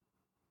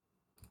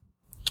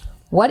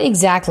What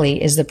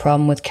exactly is the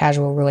problem with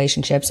casual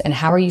relationships, and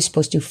how are you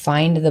supposed to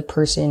find the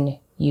person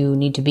you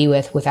need to be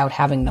with without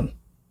having them?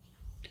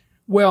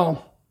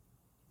 Well,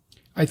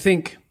 I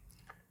think,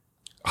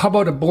 how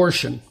about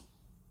abortion?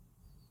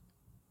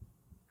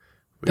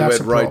 We went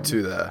right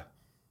to there.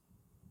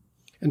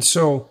 And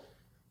so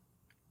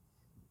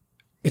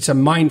it's a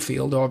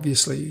minefield,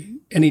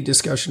 obviously, any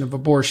discussion of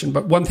abortion.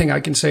 But one thing I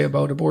can say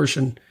about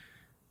abortion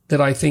that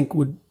I think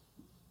would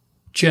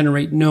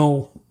generate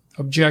no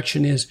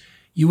objection is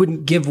you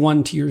wouldn't give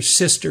one to your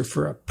sister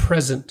for a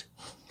present.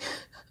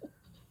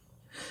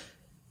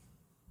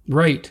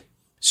 Right.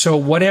 So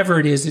whatever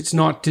it is, it's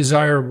not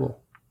desirable.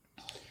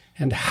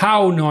 And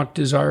how not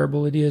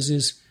desirable it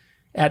is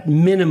at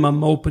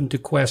minimum open to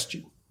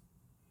question.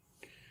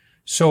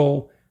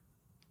 So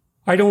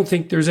I don't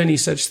think there's any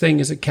such thing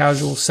as a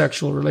casual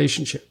sexual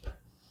relationship.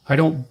 I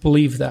don't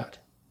believe that.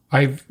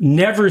 I've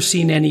never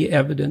seen any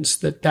evidence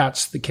that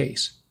that's the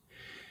case.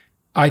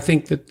 I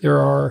think that there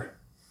are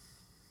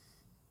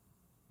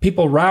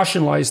people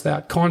rationalize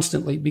that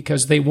constantly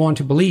because they want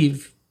to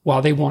believe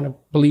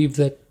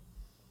that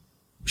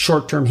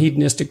short-term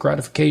hedonistic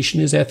gratification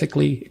is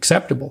ethically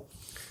acceptable.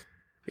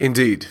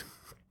 Indeed.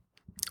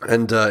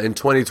 And in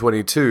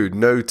 2022,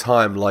 no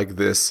time like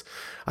this.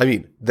 I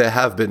mean, there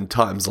have been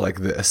times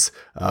like this.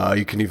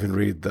 You can even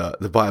read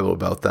the Bible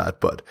about that.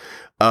 But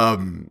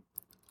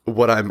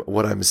what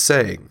I'm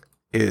saying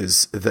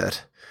is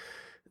that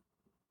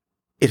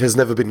it has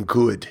never been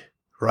good,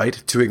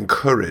 right, to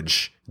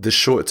encourage the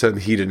short-term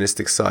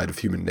hedonistic side of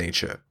human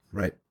nature,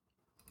 right?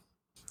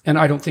 And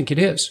I don't think it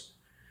is.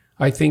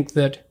 I think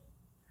that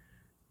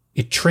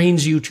it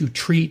trains you to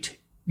treat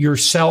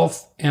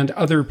yourself and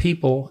other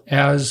people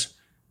as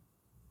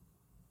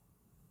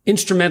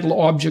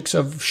instrumental objects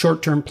of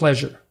short-term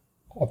pleasure,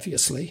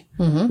 obviously.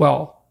 Mm-hmm.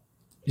 Well,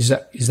 is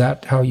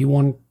that how you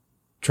want to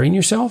train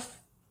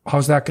yourself?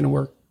 How's that going to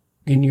work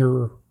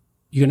you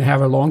going to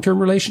have a long-term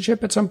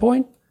relationship at some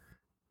point?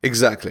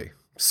 Exactly.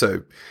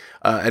 So,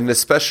 and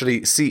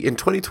especially, see, in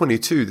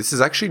 2022, this is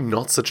actually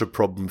not such a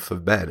problem for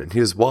men, and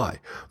here's why.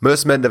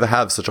 Most men never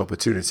have such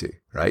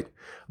opportunity, right?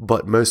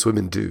 But most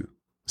women do.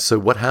 So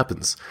what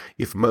happens?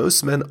 If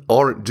most men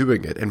aren't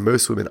doing it, and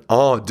most women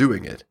are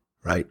doing it,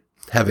 right,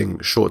 having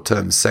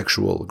short-term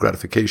sexual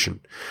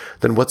gratification,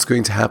 then what's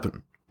going to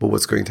happen? Well,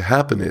 what's going to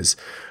happen is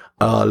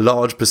a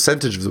large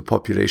percentage of the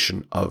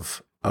population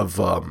of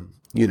a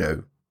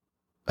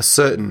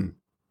certain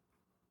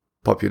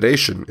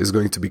population is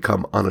going to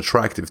become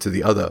unattractive to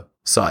the other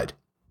side.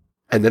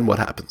 And then what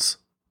happens?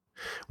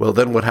 Well,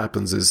 then what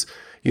happens is,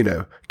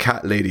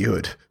 cat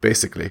ladyhood,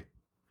 basically.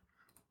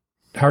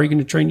 How are you going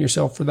to train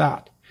yourself for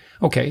that?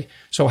 Okay,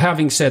 so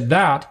having said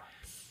that,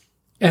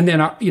 and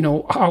then,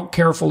 how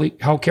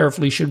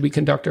carefully should we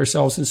conduct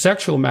ourselves in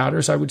sexual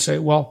matters? I would say,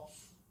 well,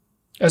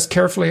 as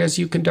carefully as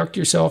you conduct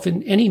yourself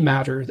in any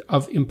matter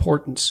of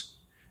importance.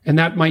 And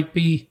that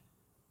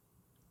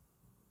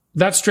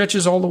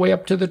stretches all the way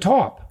up to the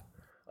top.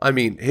 I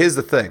mean, here's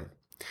the thing.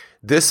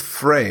 This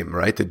frame,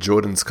 right, that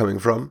Jordan's coming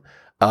from,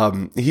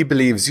 he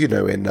believes,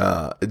 in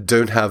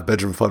don't have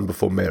bedroom fun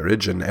before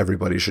marriage and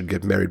everybody should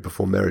get married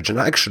before marriage. And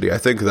actually, I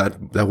think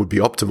that would be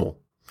optimal.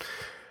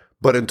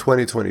 But in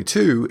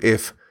 2022,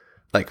 if,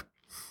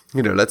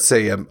 let's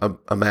say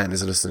a man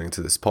is listening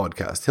to this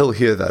podcast, he'll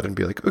hear that and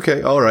be like,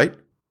 okay, all right,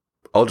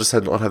 I'll just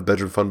not have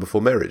bedroom fun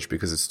before marriage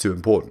because it's too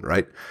important,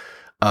 right?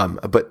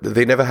 But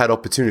they never had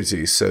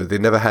opportunities, so they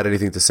never had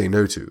anything to say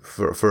no to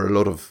for a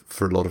lot of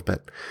men.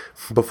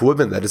 But for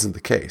women, that isn't the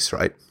case,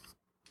 right?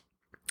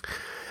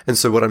 And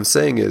so what I'm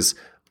saying is,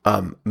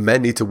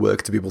 men need to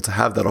work to be able to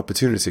have that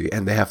opportunity,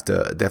 and they have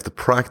to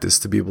practice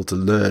to be able to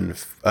learn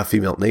a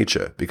female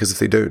nature. Because if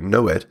they don't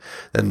know it,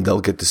 then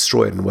they'll get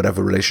destroyed in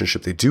whatever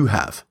relationship they do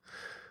have.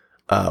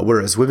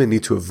 Whereas women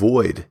need to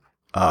avoid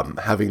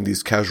having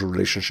these casual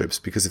relationships,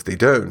 because if they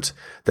don't,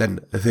 then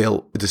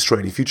they'll destroy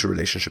any future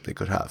relationship they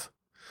could have.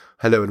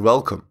 Hello and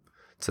welcome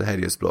to the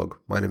Helios blog.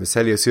 My name is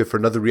Helios, here for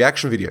another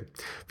reaction video.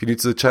 If you're new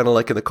to the channel,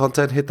 liking the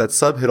content, hit that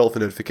sub, hit all the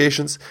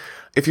notifications.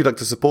 If you'd like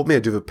to support me, I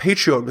do have a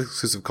Patreon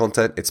exclusive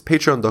content. It's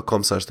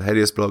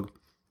patreon.com/theheliosblog.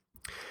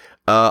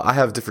 I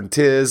have different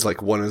tiers,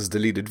 like one is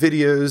deleted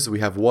videos. We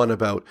have one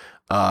about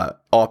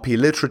RP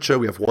literature.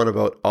 We have one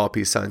about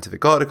RP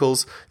scientific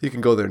articles. You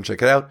can go there and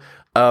check it out.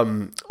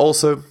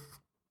 Also,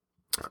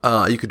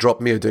 you could drop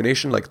me a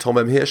donation like Tom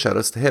M here. Shout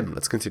outs to him.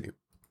 Let's continue.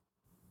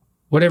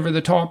 Whatever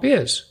the top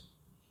is.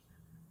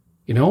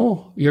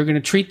 You're going to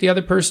treat the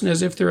other person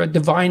as if they're a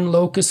divine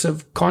locus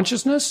of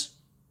consciousness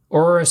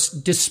or a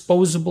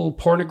disposable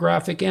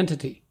pornographic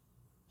entity.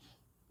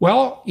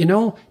 Well,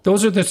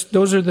 those are the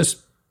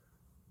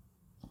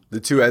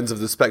two ends of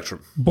the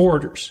spectrum.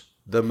 Borders.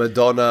 The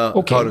Madonna.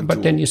 Okay,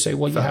 but then you say,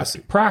 well, fantasy.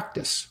 You have to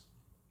practice.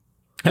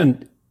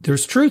 And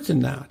there's truth in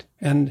that.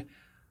 And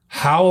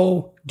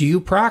how do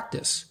you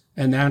practice?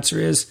 And the answer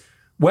is,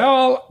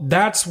 well,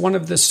 that's one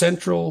of the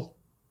central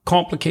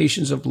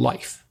complications of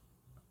life.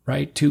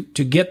 Right? To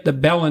get the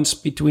balance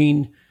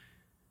between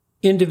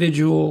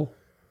individual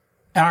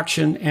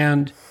action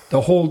and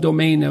the whole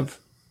domain of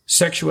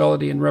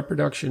sexuality and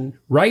reproduction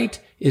right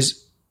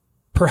is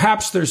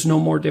perhaps there's no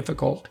more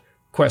difficult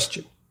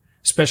question,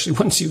 especially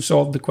once you've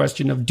solved the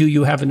question of, do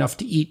you have enough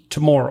to eat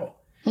tomorrow?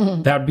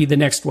 Mm-hmm. That would be the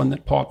next one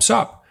that pops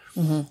up.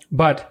 Mm-hmm.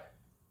 But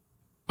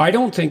I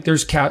don't think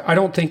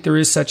there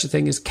is such a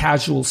thing as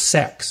casual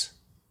sex.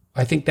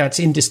 I think that's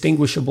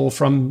indistinguishable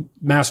from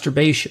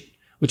masturbation,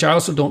 which I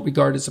also don't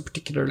regard as a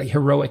particularly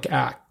heroic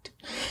act.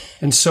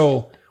 And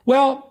so,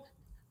 well,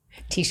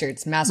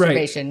 T-shirts,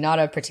 masturbation, right. Not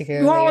a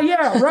particularly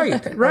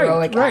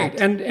heroic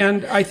act.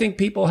 And I think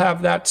people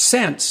have that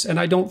sense, and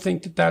I don't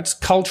think that that's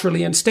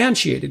culturally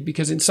instantiated,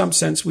 because in some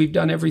sense we've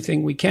done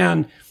everything we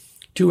can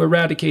to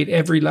eradicate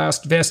every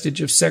last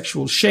vestige of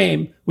sexual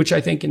shame, which I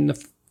think in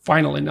the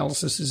final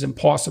analysis is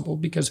impossible,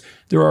 because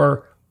there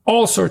are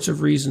all sorts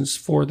of reasons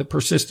for the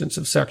persistence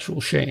of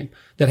sexual shame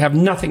that have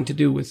nothing to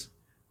do with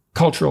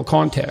cultural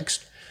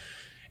context.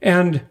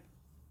 And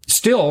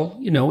still,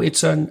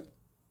 it's a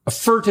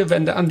furtive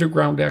and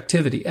underground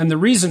activity. And the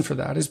reason for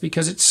that is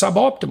because it's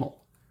suboptimal.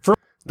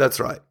 That's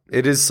right.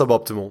 It is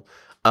suboptimal.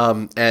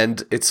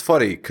 And it's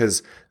funny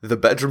because the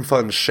bedroom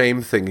fun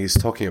shame thing he's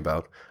talking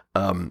about,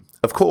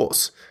 of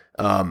course,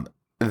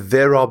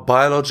 there are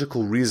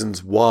biological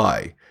reasons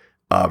why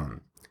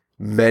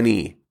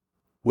many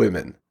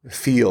women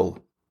feel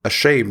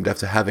ashamed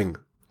after having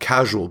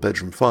casual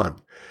bedroom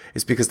fun.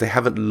 It's because they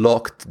haven't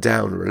locked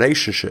down a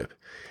relationship.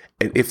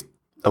 And if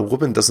a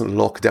woman doesn't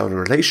lock down a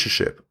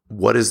relationship,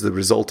 what is the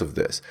result of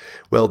this?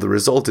 Well, the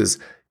result is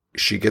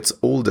she gets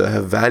older,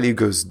 her value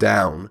goes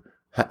down,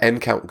 her N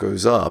count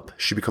goes up,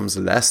 she becomes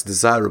less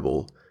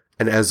desirable,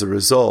 and as a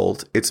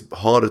result, it's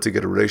harder to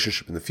get a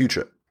relationship in the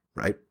future,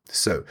 right?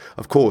 So,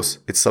 of course,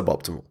 it's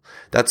suboptimal.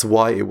 That's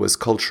why it was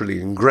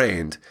culturally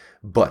ingrained.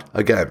 But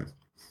again,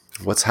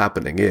 what's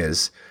happening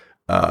is,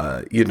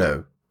 over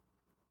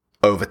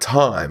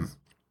time,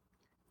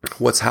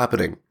 what's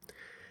happening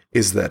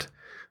is that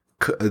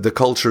the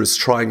culture is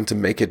trying to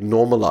make it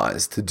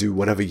normalized to do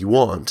whatever you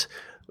want,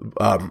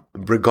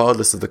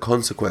 regardless of the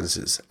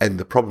consequences. And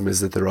the problem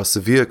is that there are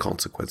severe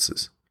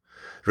consequences,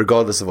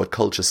 regardless of what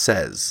culture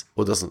says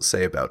or doesn't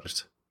say about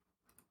it.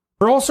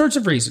 For all sorts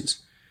of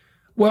reasons.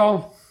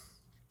 Well,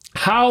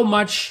 how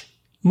much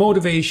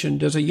motivation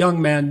does a young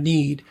man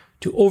need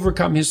to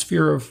overcome his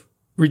fear of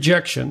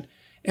rejection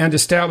and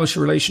establish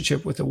a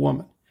relationship with a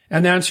woman?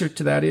 And the answer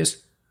to that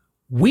is,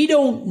 we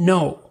don't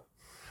know.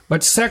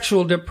 But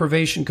sexual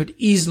deprivation could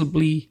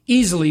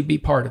easily be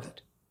part of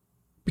it.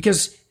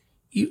 Because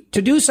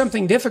to do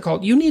something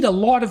difficult, you need a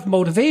lot of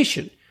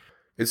motivation.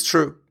 It's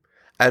true.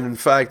 And in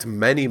fact,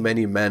 many,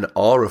 many men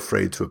are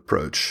afraid to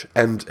approach.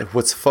 And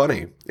what's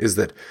funny is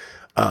that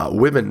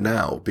women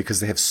now,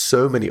 because they have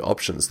so many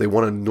options, they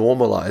want to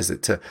normalize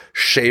it to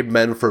shame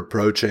men for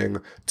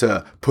approaching,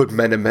 to put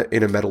men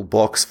in a metal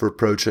box for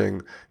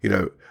approaching,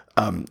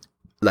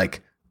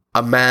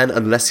 a man,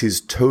 unless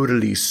he's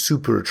totally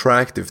super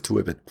attractive to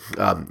women,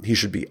 he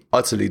should be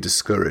utterly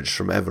discouraged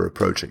from ever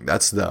approaching.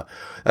 That's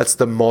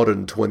the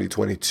modern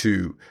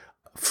 2022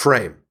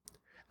 frame.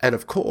 And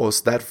of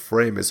course, that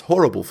frame is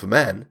horrible for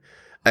men,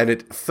 and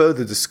it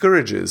further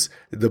discourages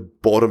the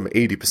bottom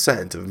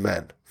 80% of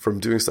men from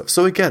doing stuff.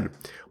 So again,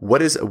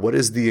 what is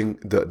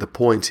the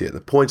point here?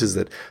 The point is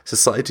that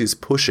society is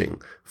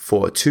pushing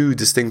for two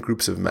distinct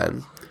groups of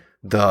men: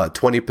 the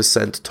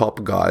 20%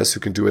 top guys who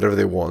can do whatever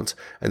they want,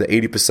 and the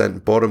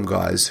 80% bottom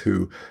guys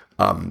who,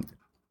 no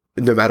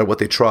matter what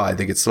they try,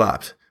 they get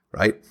slapped,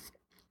 right?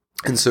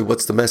 And so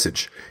what's the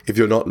message? If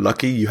you're not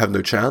lucky, you have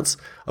no chance.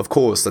 Of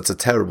course, that's a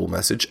terrible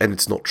message, and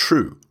it's not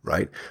true,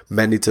 right?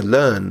 Men need to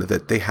learn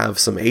that they have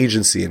some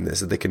agency in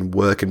this, that they can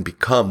work and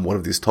become one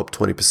of these top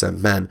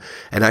 20% men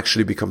and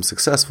actually become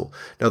successful.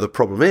 Now, the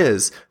problem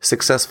is,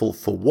 successful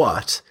for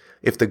what?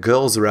 If the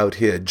girls are out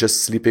here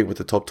just sleeping with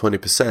the top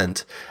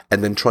 20%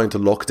 and then trying to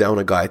lock down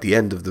a guy at the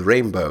end of the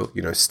rainbow,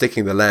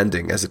 sticking the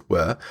landing, as it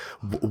were,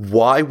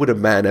 why would a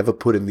man ever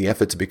put in the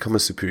effort to become a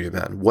superior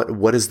man?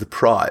 What is the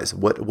prize?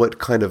 What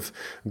kind of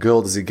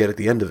girl does he get at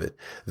the end of it?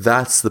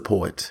 That's the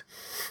point.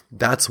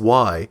 That's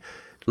why,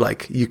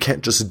 you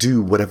can't just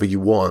do whatever you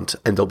want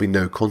and there'll be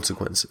no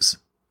consequences.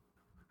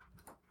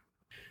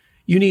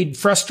 You need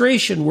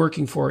frustration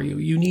working for you.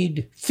 You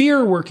need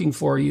fear working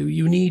for you.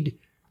 You need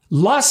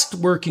lust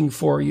working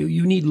for you.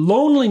 You need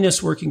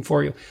loneliness working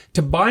for you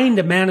to bind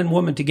a man and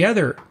woman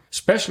together,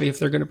 especially if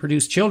they're going to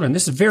produce children.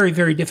 This is a very,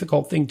 very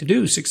difficult thing to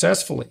do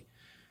successfully.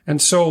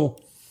 And so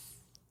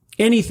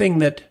anything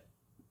that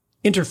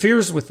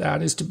interferes with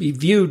that is to be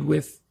viewed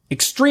with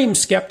extreme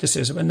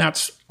skepticism. And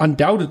that's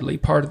undoubtedly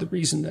part of the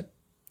reason that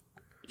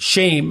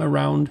shame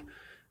around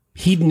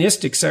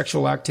hedonistic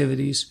sexual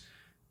activities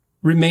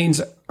remains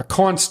a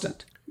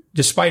constant,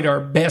 despite our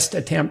best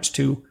attempts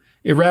to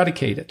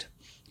eradicate it.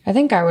 I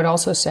think I would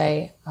also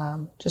say,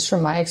 just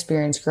from my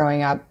experience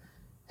growing up,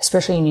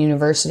 especially in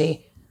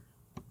university,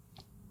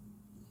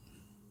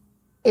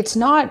 it's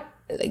not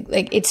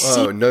it's.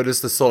 Oh, notice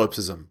the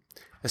solipsism,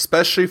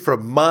 especially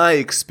from my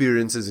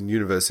experiences in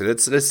university.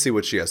 Let's see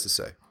what she has to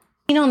say.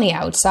 On the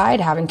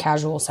outside, having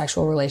casual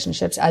sexual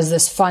relationships as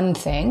this fun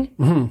thing.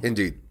 Mm-hmm.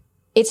 Indeed.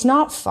 It's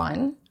not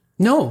fun.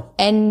 No.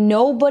 And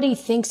nobody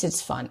thinks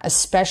it's fun,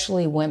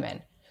 especially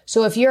women.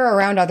 So if you're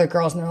around other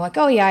girls and they're like,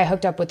 oh yeah, I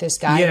hooked up with this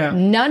guy.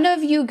 None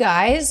of you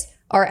guys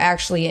are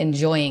actually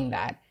enjoying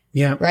that.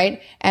 Yeah.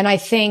 Right. And I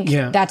think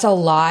that's a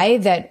lie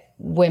that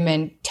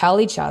women tell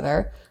each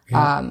other.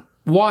 Yeah.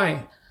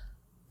 Why?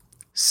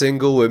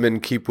 Single women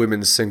keep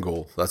women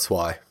single. That's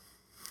why.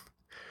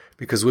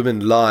 Because women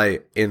lie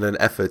in an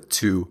effort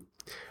to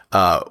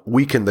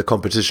weaken the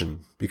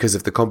competition. Because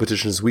if the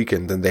competition is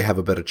weakened, then they have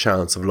a better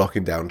chance of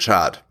locking down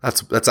Chad.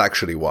 That's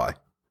actually why.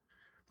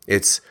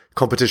 It's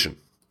competition.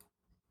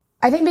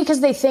 I think because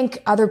they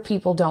think other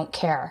people don't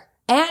care.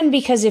 And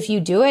because if you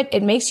do it,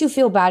 it makes you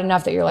feel bad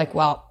enough that you're like,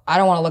 well, I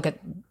don't want to look at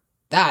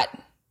that.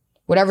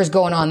 Whatever's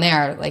going on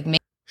there. Like,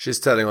 she's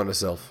telling on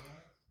herself.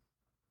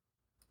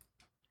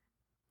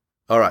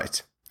 All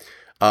right.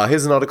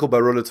 Here's an article by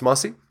Rollo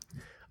Tomasi.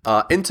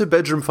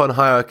 Inter-bedroom fun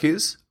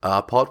hierarchies,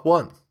 part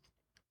 1.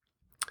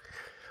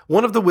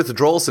 One of the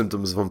withdrawal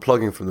symptoms of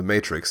unplugging from the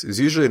matrix is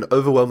usually an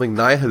overwhelming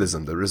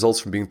nihilism that results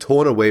from being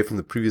torn away from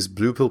the previous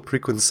blue pill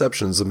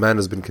preconceptions a man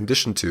has been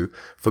conditioned to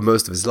for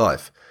most of his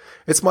life.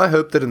 It's my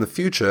hope that in the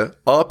future,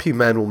 RP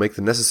men will make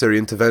the necessary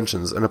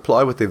interventions and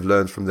apply what they've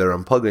learned from their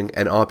unplugging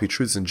and RP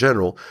truths in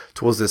general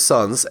towards their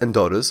sons and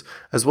daughters,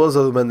 as well as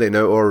other men they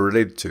know or are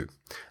related to.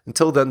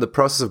 Until then, the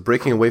process of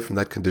breaking away from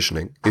that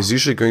conditioning is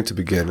usually going to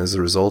begin as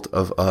a result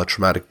of a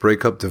traumatic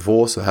breakup,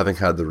 divorce, or having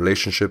had the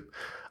relationship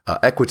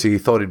equity he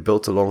thought he'd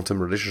built a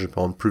long-term relationship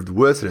on proved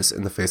worthless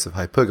in the face of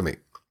hypergamy.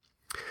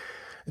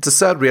 It's a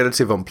sad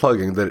reality of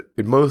unplugging that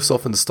it most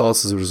often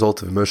starts as a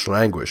result of emotional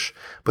anguish,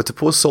 but to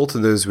pour salt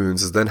in those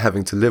wounds is then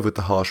having to live with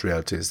the harsh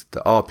realities that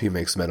the RP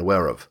makes men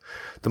aware of.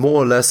 The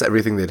more or less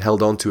everything they'd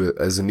held on to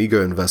as an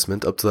ego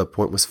investment up to that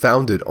point was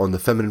founded on the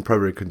feminine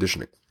primary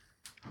conditioning.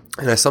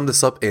 And I summed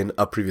this up in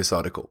a previous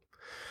article.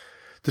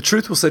 The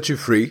truth will set you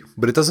free,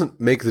 but it doesn't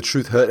make the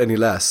truth hurt any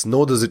less,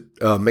 nor does it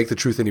make the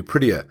truth any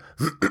prettier.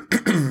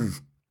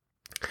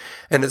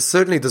 And it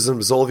certainly doesn't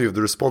absolve you of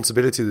the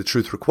responsibility the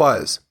truth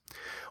requires.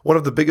 One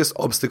of the biggest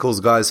obstacles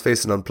guys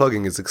face in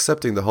unplugging is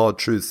accepting the hard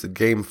truths that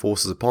game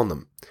forces upon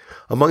them.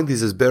 Among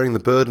these is bearing the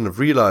burden of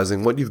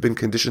realizing what you've been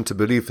conditioned to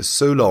believe for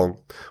so long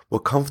were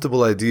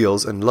comfortable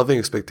ideals and loving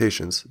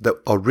expectations that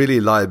are really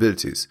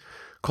liabilities.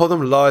 Call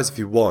them lies if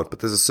you want, but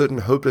there's a certain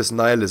hopeless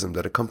nihilism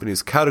that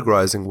accompanies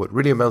categorizing what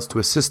really amounts to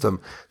a system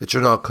that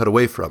you're not cut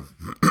away from.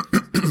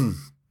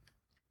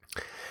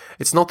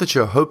 It's not that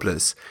you're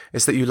hopeless,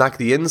 it's that you lack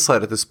the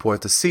insight at this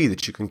point to see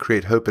that you can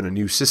create hope in a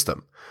new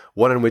system,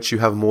 one in which you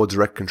have more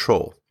direct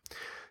control.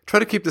 Try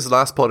to keep this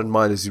last part in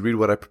mind as you read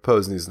what I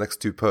propose in these next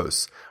 2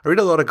 posts. I read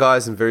a lot of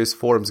guys in various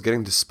forums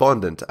getting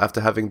despondent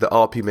after having the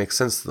RP make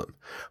sense to them,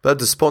 but that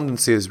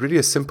despondency is really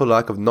a simple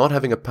lack of not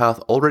having a path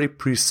already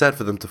preset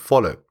for them to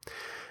follow.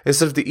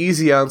 Instead of the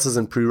easy answers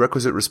and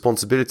prerequisite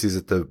responsibilities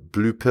that the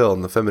blue pill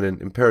and the feminine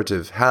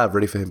imperative have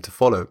ready for him to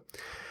follow,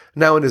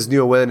 now in his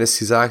new awareness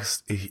he's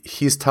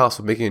tasked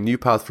with making a new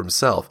path for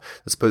himself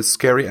that's both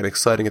scary and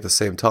exciting at the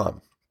same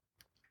time.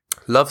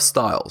 Love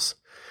styles.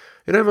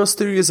 In almost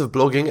 3 years of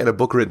blogging and a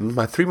book written,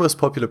 my 3 most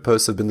popular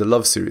posts have been the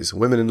love series,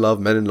 Women in Love,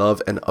 Men in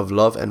Love, and Of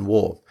Love and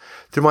War.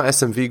 Through my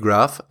SMV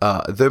graph,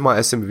 though my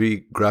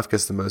SMV graph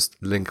gets the most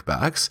link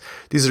backs,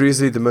 these are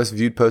easily the most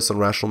viewed posts on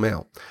Rational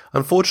Mail.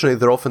 Unfortunately,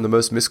 they're often the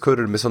most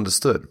misquoted and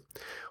misunderstood.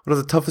 One of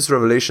the toughest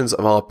revelations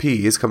of RP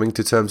is coming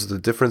to terms with the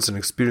difference in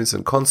experience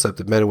and concept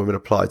that men and women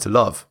apply to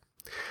love.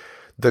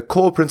 The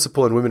core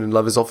principle in Women in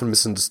Love is often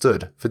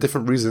misunderstood. For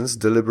different reasons,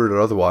 deliberate or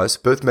otherwise,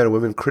 both men and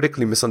women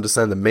critically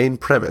misunderstand the main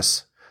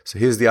premise. So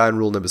here's the iron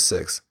rule number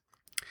 6.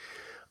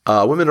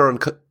 Women are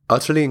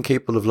utterly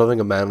incapable of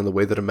loving a man in the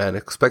way that a man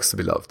expects to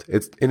be loved.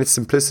 In its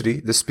simplicity,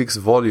 this speaks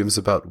volumes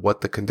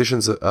about the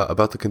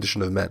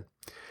condition of men.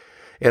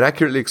 It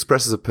accurately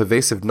expresses a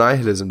pervasive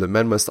nihilism that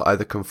men must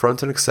either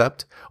confront and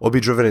accept, or be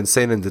driven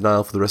insane in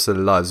denial for the rest of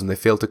their lives when they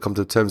fail to come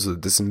to terms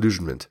with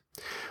disillusionment.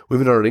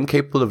 Women are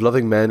incapable of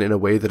loving men in a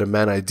way that a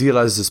man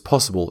idealizes as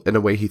possible, in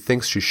a way he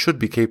thinks she should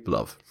be capable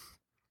of.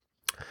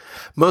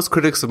 Most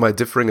critics of my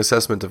differing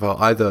assessment of how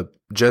either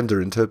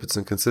gender interprets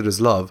and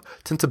considers love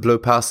tend to blow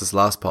past this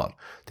last part.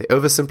 They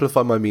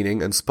oversimplify my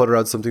meaning and sputter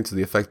out something to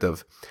the effect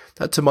of,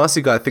 "That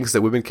Tomasi guy thinks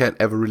that women can't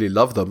ever really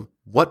love them.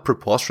 What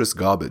preposterous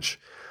garbage."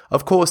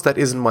 Of course, that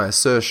isn't my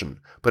assertion,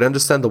 but I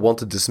understand the want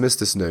to dismiss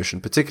this notion,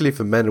 particularly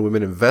for men and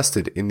women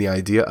invested in the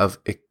idea of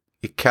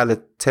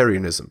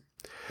egalitarianism.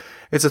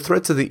 It's a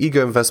threat to the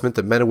ego investment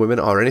that men and women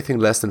are anything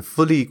less than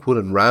fully equal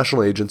and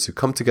rational agents who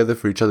come together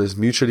for each other's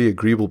mutually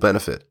agreeable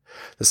benefit.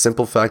 The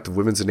simple fact of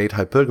women's innate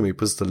hypergamy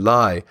puts the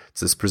lie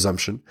to this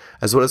presumption,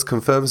 as well as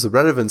confirms the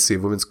relevancy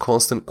of women's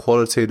constant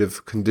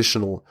qualitative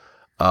conditional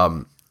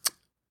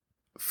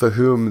for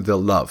whom they'll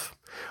love.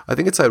 I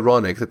think it's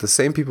ironic that the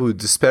same people who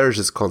disparage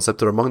this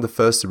concept are among the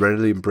first to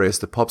readily embrace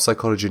the pop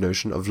psychology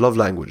notion of love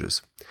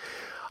languages.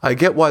 I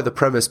get why the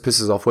premise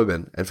pisses off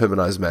women and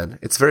feminized men.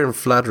 It's very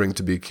unflattering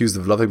to be accused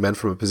of loving men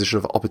from a position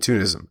of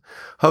opportunism.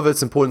 However,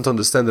 it's important to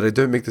understand that I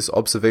don't make this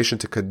observation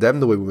to condemn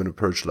the way women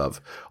approach love,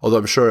 although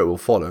I'm sure it will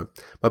follow.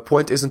 My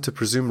point isn't to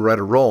presume right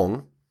or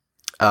wrong.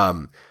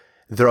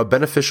 There are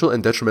beneficial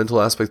and detrimental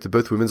aspects to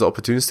both women's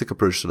opportunistic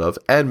approach to love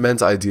and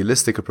men's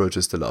idealistic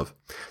approaches to love.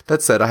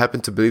 That said, I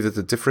happen to believe that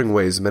the differing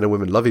ways men and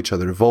women love each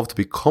other evolved to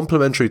be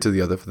complementary to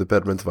the other for the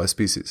betterment of our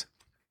species.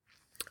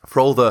 For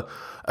all the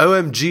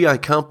OMG, I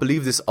can't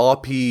believe this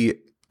RP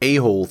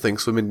a-hole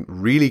thinks women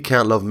really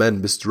can't love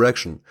men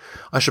misdirection,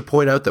 I should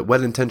point out that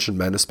well-intentioned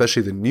men,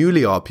 especially the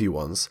newly RP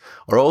ones,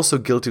 are also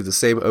guilty of the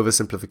same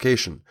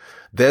oversimplification.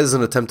 There's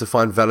an attempt to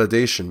find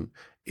validation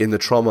in the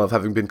trauma of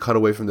having been cut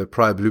away from their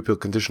prior blue pill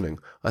conditioning.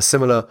 A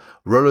similar,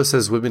 Rollo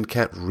says women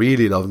can't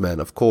really love men,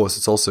 of course,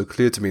 it's also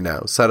clear to me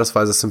now,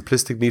 satisfies a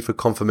simplistic need for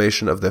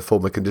confirmation of their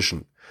former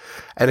condition.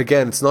 And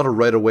again, it's not a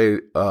right or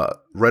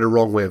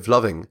wrong way of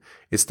loving,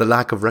 it's the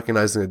lack of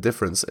recognizing a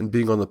difference and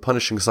being on the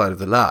punishing side of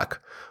the lack.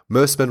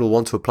 Most men will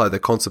want to apply their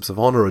concepts of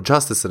honor or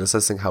justice in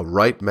assessing how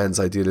right men's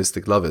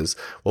idealistic love is,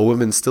 while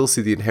women still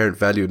see the inherent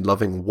value in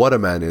loving what a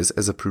man is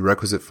as a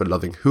prerequisite for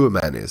loving who a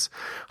man is.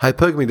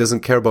 Hypergamy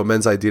doesn't care about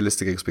men's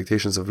idealistic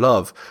expectations of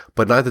love,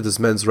 but neither does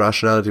men's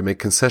rationality make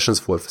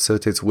concessions for what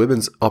facilitates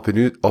women's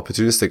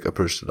opportunistic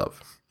approach to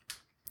love.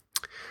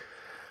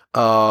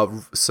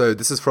 So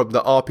this is from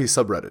the RP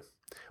subreddit.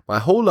 My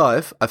whole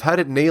life, I've had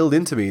it nailed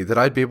into me that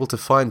I'd be able to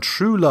find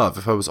true love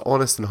if I was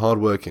honest and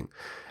hardworking.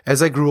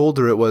 As I grew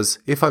older, it was,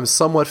 if I'm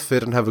somewhat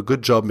fit and have a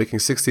good job making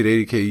 60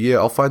 to 80k a year,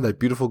 I'll find that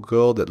beautiful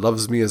girl that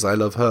loves me as I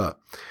love her.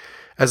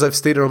 As I've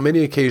stated on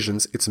many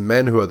occasions, it's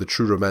men who are the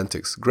true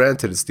romantics.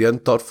 Granted, it's the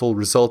unthoughtful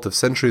result of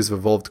centuries of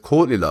evolved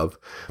courtly love,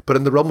 but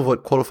in the realm of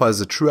what qualifies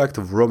as a true act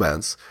of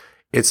romance,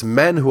 it's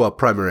men who are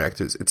primary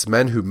actors. It's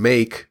men who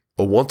make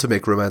or want to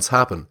make romance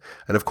happen.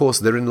 And of course,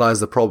 therein lies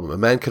the problem. A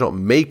man cannot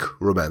make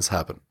romance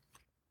happen.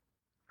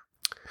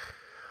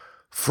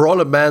 For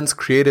all a man's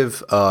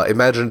creative,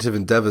 imaginative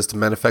endeavors to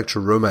manufacture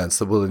romance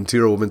that will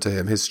endear a woman to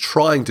him, his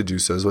trying to do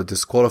so is what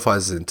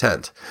disqualifies his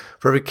intent.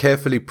 For every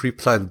carefully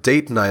pre-planned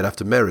date night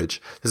after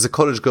marriage, there's a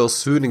college girl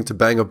swooning to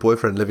bang her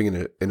boyfriend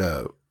living in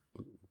a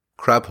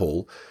crab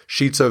hole,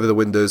 sheets over the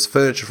windows,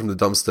 furniture from the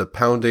dumpster,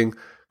 pounding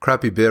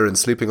crappy beer and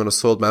sleeping on a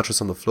soiled mattress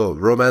on the floor.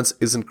 Romance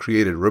isn't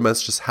created.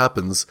 Romance just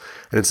happens,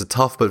 and it's a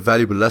tough but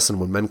valuable lesson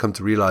when men come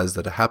to realize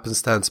that a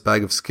happenstance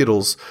bag of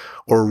Skittles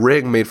or a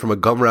ring made from a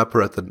gum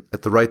wrapper at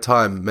the right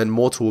time meant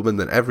more to a woman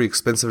than every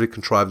expensively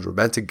contrived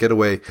romantic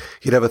getaway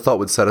he'd ever thought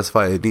would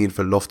satisfy a need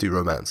for lofty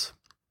romance.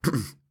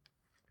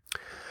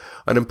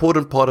 An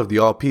important part of the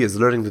RP is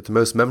learning that the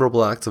most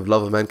memorable acts of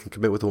love a man can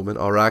commit with a woman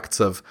are acts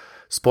of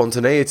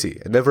spontaneity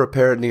and never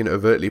apparently and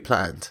overtly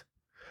planned.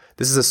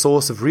 This is a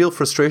source of real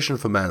frustration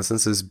for man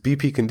since his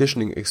BP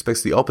conditioning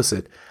expects the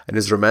opposite and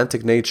his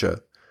romantic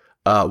nature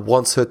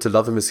wants her to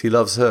love him as he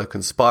loves her,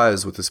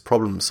 conspires with his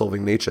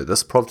problem-solving nature,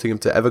 thus prompting him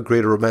to ever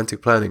greater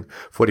romantic planning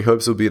for what he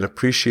hopes will be an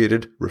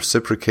appreciated,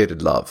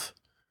 reciprocated love.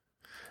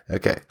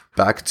 Okay,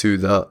 back to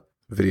the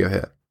video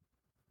here.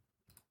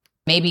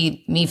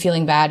 Maybe me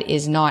feeling bad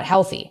is not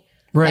healthy.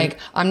 Right. Like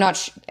I'm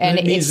not, and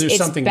it means there's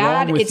it's something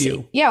bad. wrong with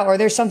you. Yeah, or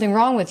there's something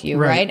wrong with you,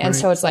 right? And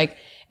so it's like,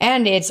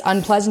 and it's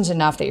unpleasant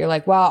enough that you're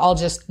like, well, I'll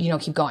just,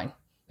 keep going.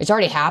 It's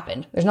already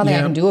happened. There's nothing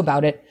I can do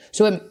about it.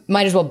 So it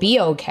might as well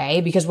be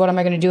okay, because what am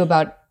I going to do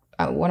about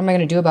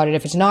it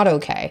if it's not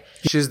okay?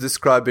 She's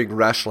describing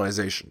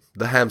rationalization,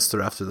 the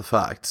hamster after the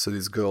fact. So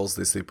these girls,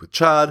 they sleep with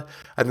Chad,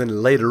 and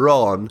then later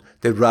on,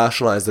 they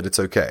rationalize that it's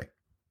okay.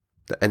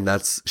 And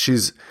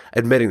she's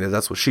admitting that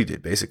that's what she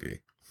did,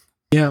 basically.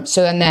 Yeah.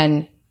 So and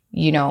then,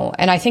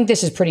 and I think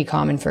this is pretty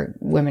common for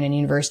women in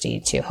university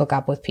to hook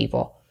up with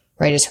people.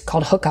 Right? It's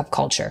called hookup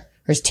culture.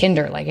 There's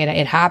Tinder. Like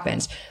it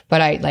happens.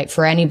 But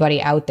for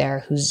anybody out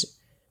there who's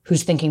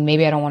thinking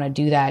maybe I don't want to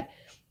do that,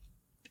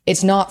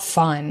 it's not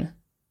fun.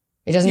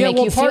 It doesn't make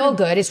you feel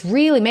good. It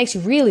really makes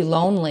you really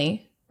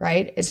lonely,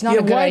 right? It's not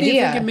a good idea. Why do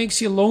you think it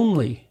makes you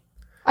lonely?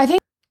 I think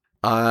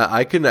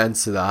I can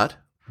answer that.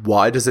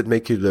 Why does it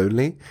make you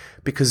lonely?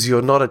 Because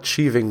you're not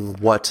achieving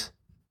what,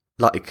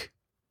 the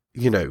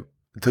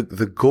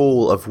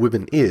goal of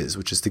women is,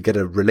 which is to get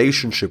a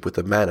relationship with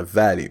a man of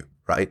value,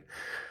 right?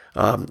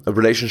 A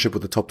relationship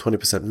with the top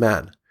 20%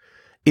 man.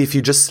 If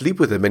you just sleep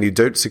with him and you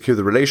don't secure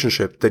the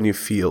relationship, then you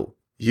feel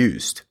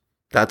used.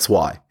 That's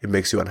why it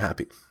makes you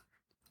unhappy.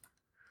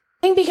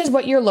 I think because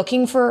what you're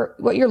looking for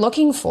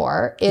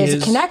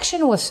is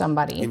connection with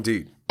somebody.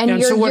 Indeed. And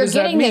you're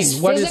getting this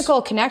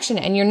physical connection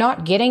and you're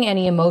not getting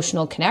any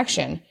emotional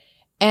connection.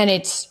 And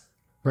it's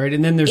right.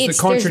 And then there's the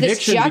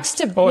contradiction. It's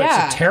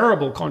a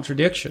terrible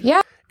contradiction.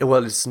 Yeah.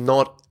 Well, it's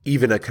not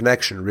even a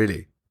connection,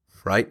 really,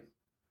 right?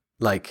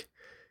 Like,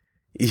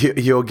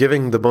 you're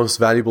giving the most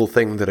valuable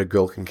thing that a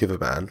girl can give a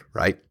man,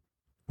 right?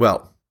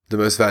 Well, the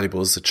most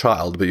valuable is a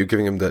child, but you're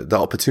giving him the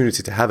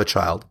opportunity to have a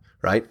child,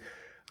 right?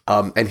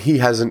 And he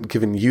hasn't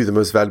given you the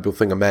most valuable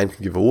thing a man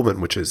can give a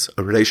woman, which is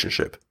a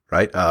relationship,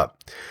 right?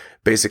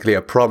 Basically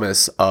a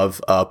promise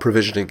of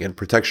provisioning and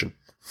protection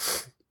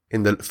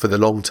for the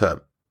long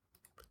term.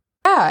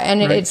 Yeah,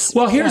 and right. it's...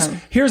 Well,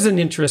 here's an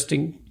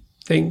interesting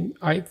thing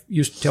I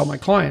used to tell my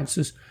clients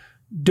is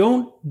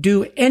don't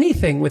do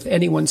anything with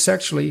anyone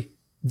sexually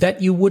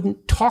that you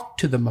wouldn't talk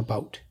to them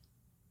about.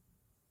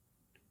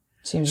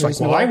 Seems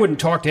it's like, well, I wouldn't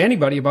talk to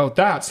anybody about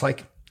that. It's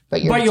like,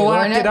 but you'll you'll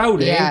act it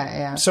out, eh?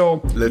 Yeah.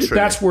 So Literally.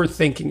 that's worth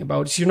thinking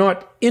about. So you're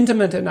not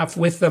intimate enough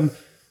with them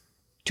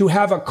to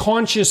have a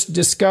conscious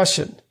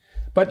discussion,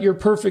 but you're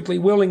perfectly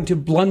willing to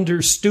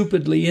blunder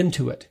stupidly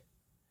into it,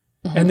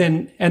 and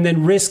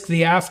then risk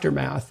the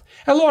aftermath.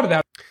 A lot of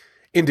that.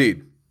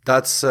 Indeed,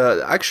 that's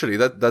actually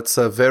that's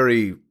a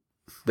very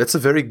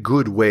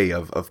good way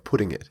of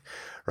putting it,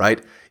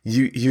 right?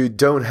 You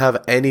don't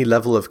have any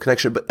level of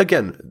connection. But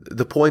again,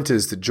 the point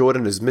is that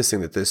Jordan is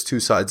missing that there's two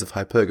sides of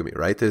hypergamy,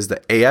 right? There's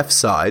the AF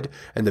side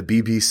and the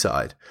BB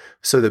side.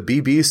 So the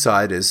BB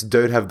side is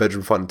don't have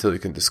bedroom fun until you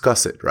can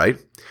discuss it, right?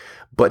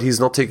 But he's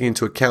not taking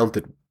into account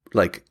that,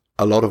 like,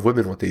 a lot of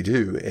women, what they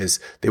do is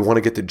they want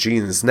to get the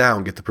genes now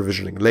and get the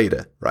provisioning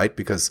later, right?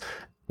 Because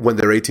when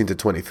they're 18 to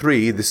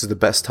 23, this is the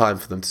best time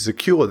for them to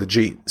secure the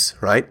genes,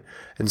 right?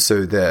 And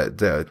so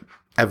their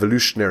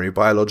evolutionary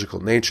biological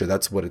nature,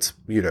 that's what it's,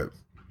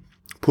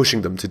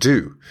 pushing them to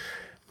do.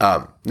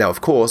 Now,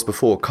 of course,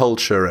 before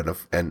culture and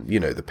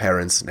the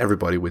parents and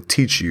everybody would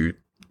teach you,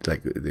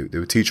 like they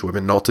would teach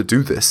women not to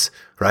do this,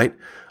 right?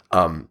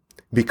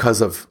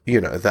 Because of,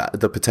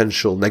 the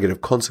potential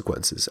negative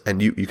consequences. And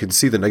you can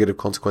see the negative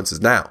consequences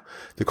now.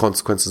 The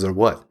consequences are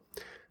what?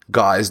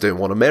 Guys don't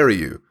want to marry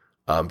you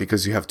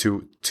because you have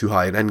too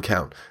high an end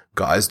count.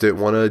 Guys don't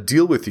want to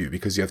deal with you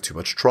because you have too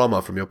much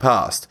trauma from your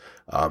past.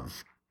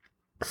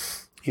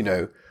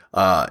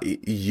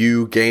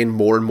 You gain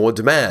more and more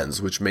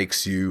demands, which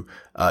makes you,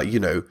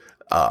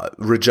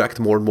 reject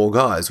more and more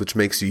guys, which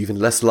makes you even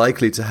less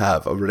likely to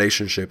have a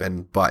relationship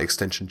and, by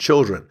extension,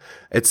 children,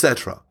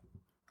 etc.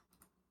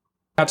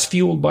 That's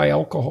fueled by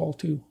alcohol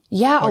too.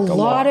 Yeah, like a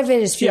lot of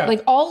it is fueled,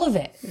 like all of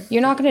it.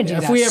 You're not going to do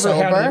that if we ever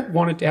sober.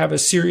 wanted to have a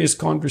serious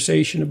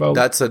conversation about...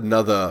 That's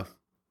another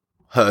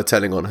her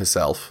telling on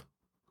herself.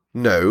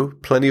 No,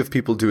 plenty of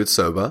people do it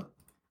sober.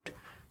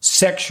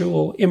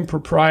 Sexual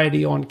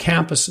impropriety on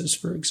campuses,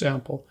 for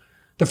example,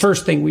 the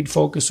first thing we'd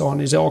focus on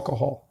is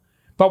alcohol.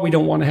 But we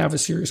don't want to have a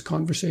serious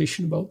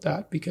conversation about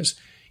that because,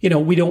 we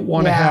don't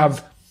want to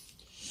have,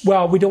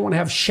 we don't want to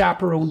have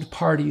chaperoned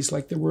parties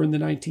like there were in the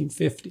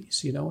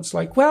 1950s. It's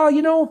like,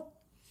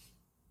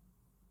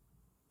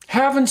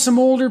 having some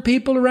older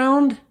people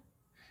around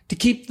to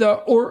keep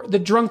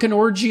the drunken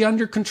orgy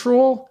under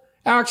control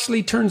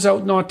actually turns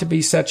out not to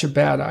be such a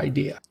bad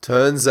idea.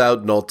 Turns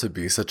out not to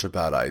be such a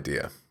bad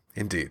idea.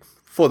 Indeed,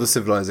 for the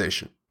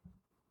civilization.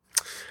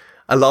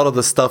 A lot of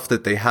the stuff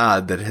that they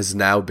had that has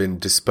now been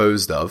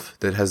disposed of,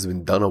 that has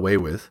been done away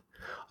with,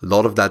 a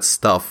lot of that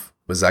stuff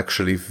was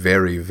actually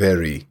very,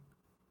 very,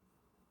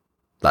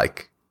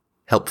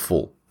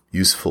 helpful,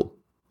 useful.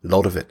 A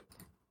lot of it.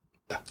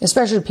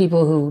 Especially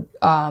people who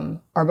are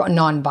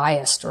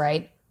non-biased,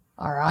 right?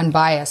 Are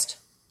unbiased.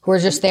 Who are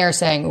just there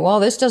saying,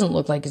 well, this doesn't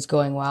look like it's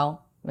going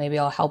well. Maybe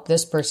I'll help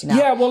this person out.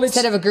 Yeah, well,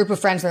 instead of a group of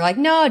friends, they're like,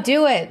 no,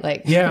 do it.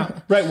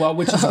 Right. Well,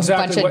 which is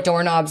exactly a bunch of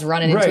doorknobs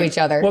running into each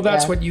other. Well,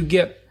 that's what you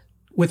get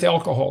with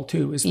alcohol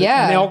too. And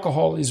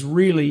alcohol is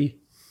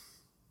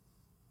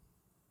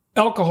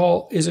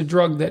a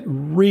drug that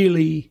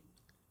really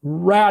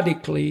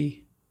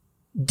radically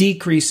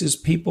decreases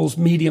people's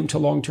medium to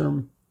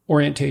long-term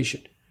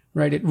orientation,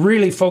 right? It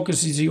really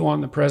focuses you on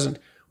the present,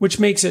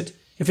 which makes it,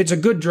 if it's a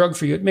good drug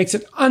for you, it makes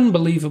it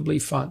unbelievably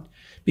fun.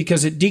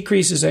 Because it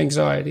decreases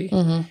anxiety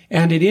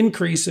and it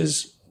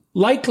increases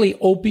likely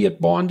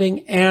opiate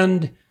bonding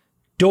and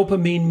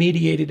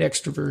dopamine-mediated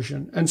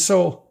extroversion. And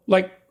so,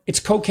 it's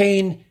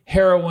cocaine,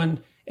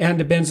 heroin, and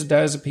a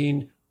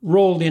benzodiazepine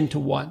rolled into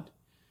one.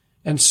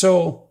 And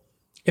so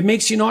it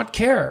makes you not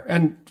care.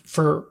 And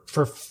for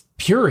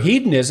pure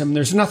hedonism,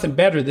 there's nothing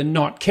better than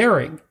not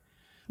caring.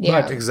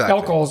 Yeah, but exactly.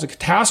 Alcohol is a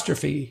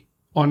catastrophe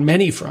on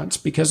many fronts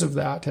because of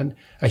that. And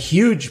a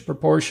huge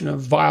proportion of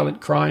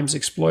violent crimes,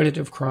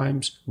 exploitative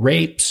crimes,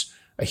 rapes,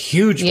 a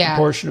huge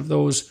proportion of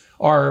those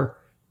are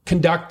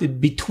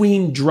conducted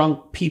between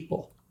drunk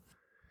people.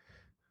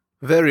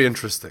 Very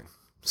interesting.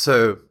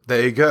 So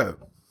there you go.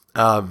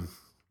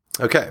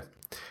 Okay.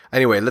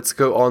 Anyway, let's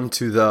go on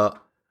to the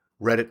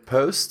Reddit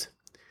post.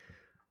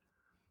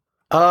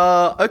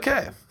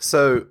 Okay.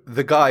 So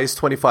the guy is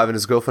 25 and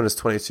his girlfriend is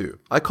 22.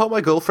 I caught my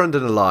girlfriend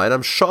in a lie and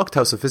I'm shocked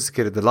how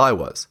sophisticated the lie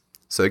was.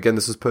 So again,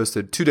 this was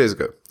posted 2 days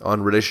ago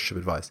on relationship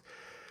advice.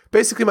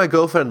 Basically, my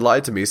girlfriend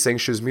lied to me saying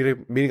she was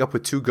meeting up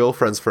with 2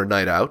 girlfriends for a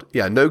night out.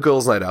 Yeah, no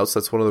girls' night outs.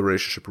 That's one of the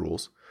relationship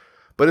rules.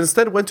 But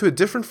instead went to a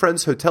different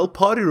friend's hotel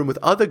party room with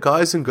other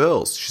guys and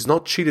girls. She's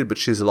not cheated, but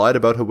she's lied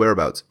about her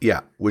whereabouts.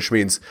 Yeah, which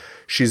means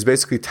she's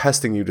basically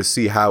testing you to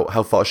see how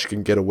far she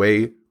can get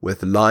away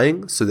with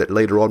lying so that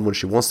later on when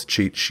she wants to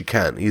cheat, she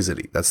can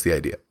easily. That's the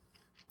idea.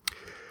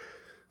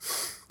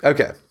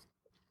 Okay.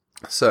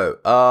 So,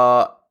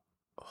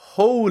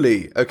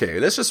 okay,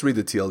 let's just read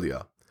the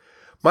TLDR.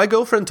 My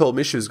girlfriend told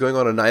me she was going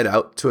on a night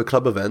out to a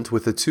club event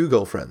with her 2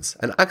 girlfriends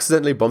and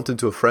accidentally bumped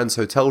into a friend's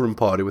hotel room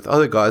party with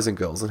other guys and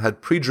girls and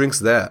had pre-drinks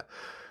there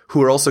who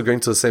were also going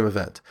to the same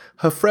event.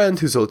 Her friend,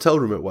 whose hotel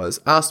room it was,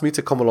 asked me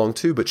to come along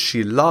too, but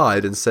she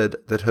lied and said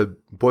that her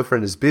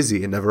boyfriend is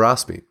busy and never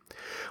asked me.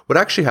 What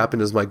actually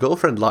happened is my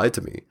girlfriend lied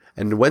to me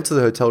and went to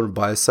the hotel room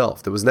by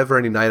herself. There was never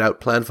any night out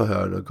planned for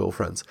her and her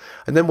girlfriends.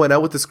 And then went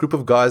out with this group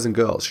of guys and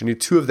girls. She knew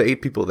 2 of the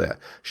 8 people there.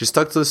 She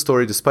stuck to the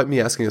story despite me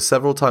asking her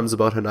several times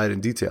about her night in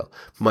detail.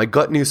 But my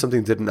gut knew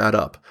something didn't add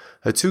up.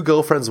 Her 2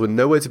 girlfriends were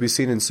nowhere to be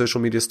seen in social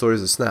media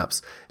stories or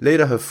snaps.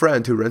 Later, her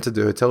friend who rented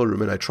the hotel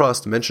room and I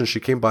trust mentioned she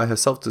came by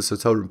herself to this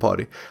hotel room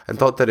party and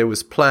thought that it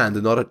was planned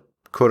and not a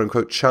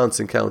quote-unquote chance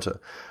encounter.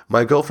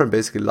 My girlfriend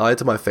basically lied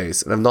to my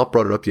face, and I've not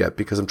brought it up yet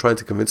because I'm trying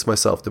to convince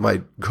myself that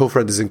my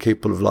girlfriend is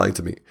incapable of lying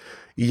to me.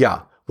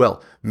 Yeah,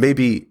 well,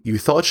 maybe you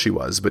thought she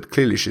was, but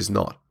clearly she's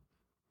not.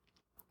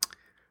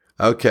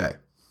 Okay.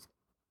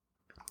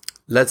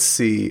 Let's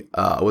see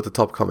what the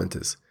top comment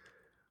is.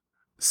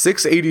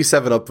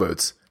 687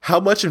 upvotes. How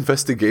much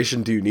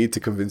investigation do you need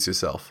to convince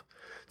yourself?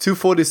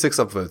 246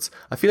 upvotes.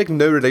 I feel like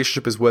no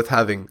relationship is worth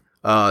having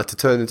to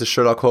turn into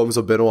Sherlock Holmes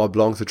or Benoit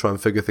Blanc to try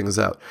and figure things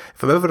out.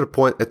 If I'm ever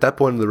at that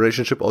point in the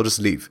relationship, I'll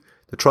just leave.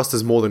 The trust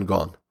is more than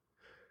gone.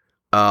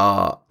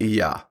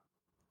 Yeah.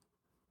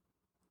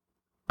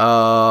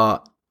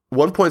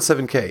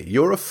 1.7k.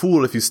 You're a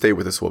fool if you stay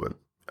with this woman.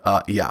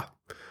 Yeah.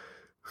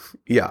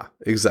 Yeah,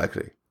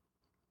 exactly.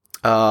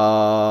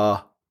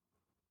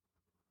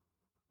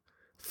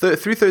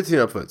 313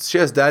 upwards. She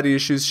has daddy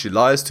issues. She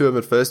lies to him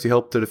at first. You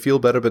helped her to feel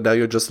better, but now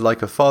you're just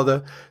like her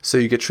father, so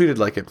you get treated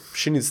like him.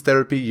 She needs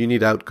therapy. You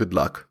need out. Good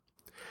luck.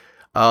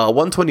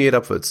 128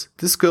 upwards.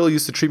 This girl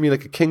used to treat me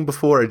like a king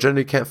before. I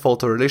generally can't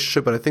fault our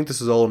relationship, but I think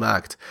this was all an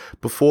act.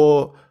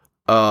 Because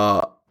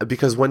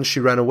when she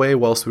ran away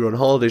whilst we were on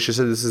holiday, she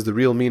said, this is the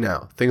real me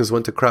now. Things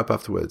went to crap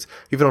afterwards.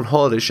 Even on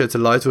holiday, she had to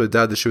lie to her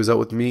dad that she was out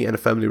with me and a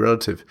family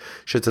relative.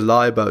 She had to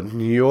lie about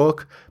New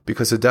York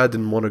because her dad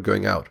didn't want her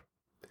going out.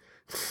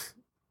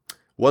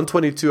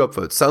 122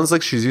 upvotes. Sounds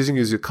like she's using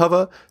you as your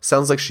cover.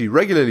 Sounds like she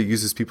regularly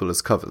uses people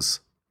as covers.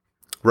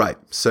 Right,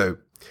 so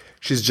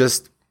she's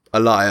just a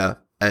liar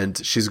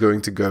and she's going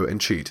to go and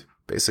cheat,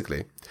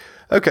 basically.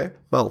 Okay,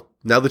 well,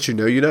 now that you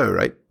know,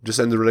 right? Just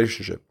end the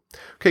relationship.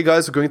 Okay,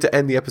 guys, we're going to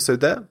end the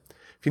episode there.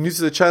 If you're new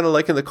to the channel,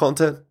 liking the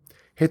content,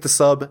 hit the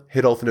sub,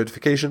 hit all the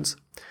notifications.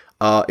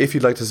 If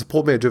you'd like to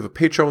support me, I do have a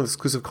Patreon with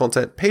exclusive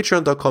content,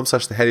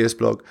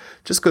 patreon.com/theheliosblog.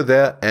 Just go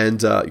there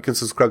and you can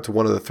subscribe to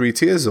one of the 3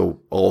 tiers or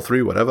all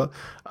 3, whatever.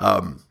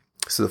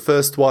 So the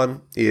first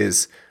one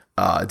is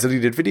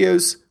deleted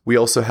videos. We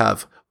also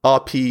have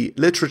RP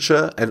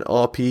literature and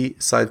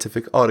RP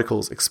scientific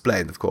articles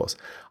explained, of course.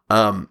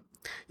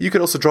 You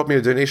can also drop me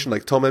a donation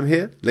like Tom M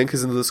here. Link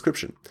is in the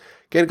description.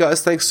 Again,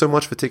 guys, thanks so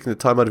much for taking the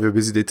time out of your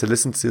busy day to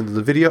listen to the end of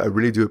the video. I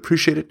really do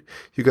appreciate it.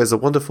 You guys are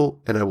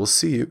wonderful, and I will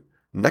see you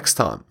next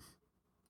time.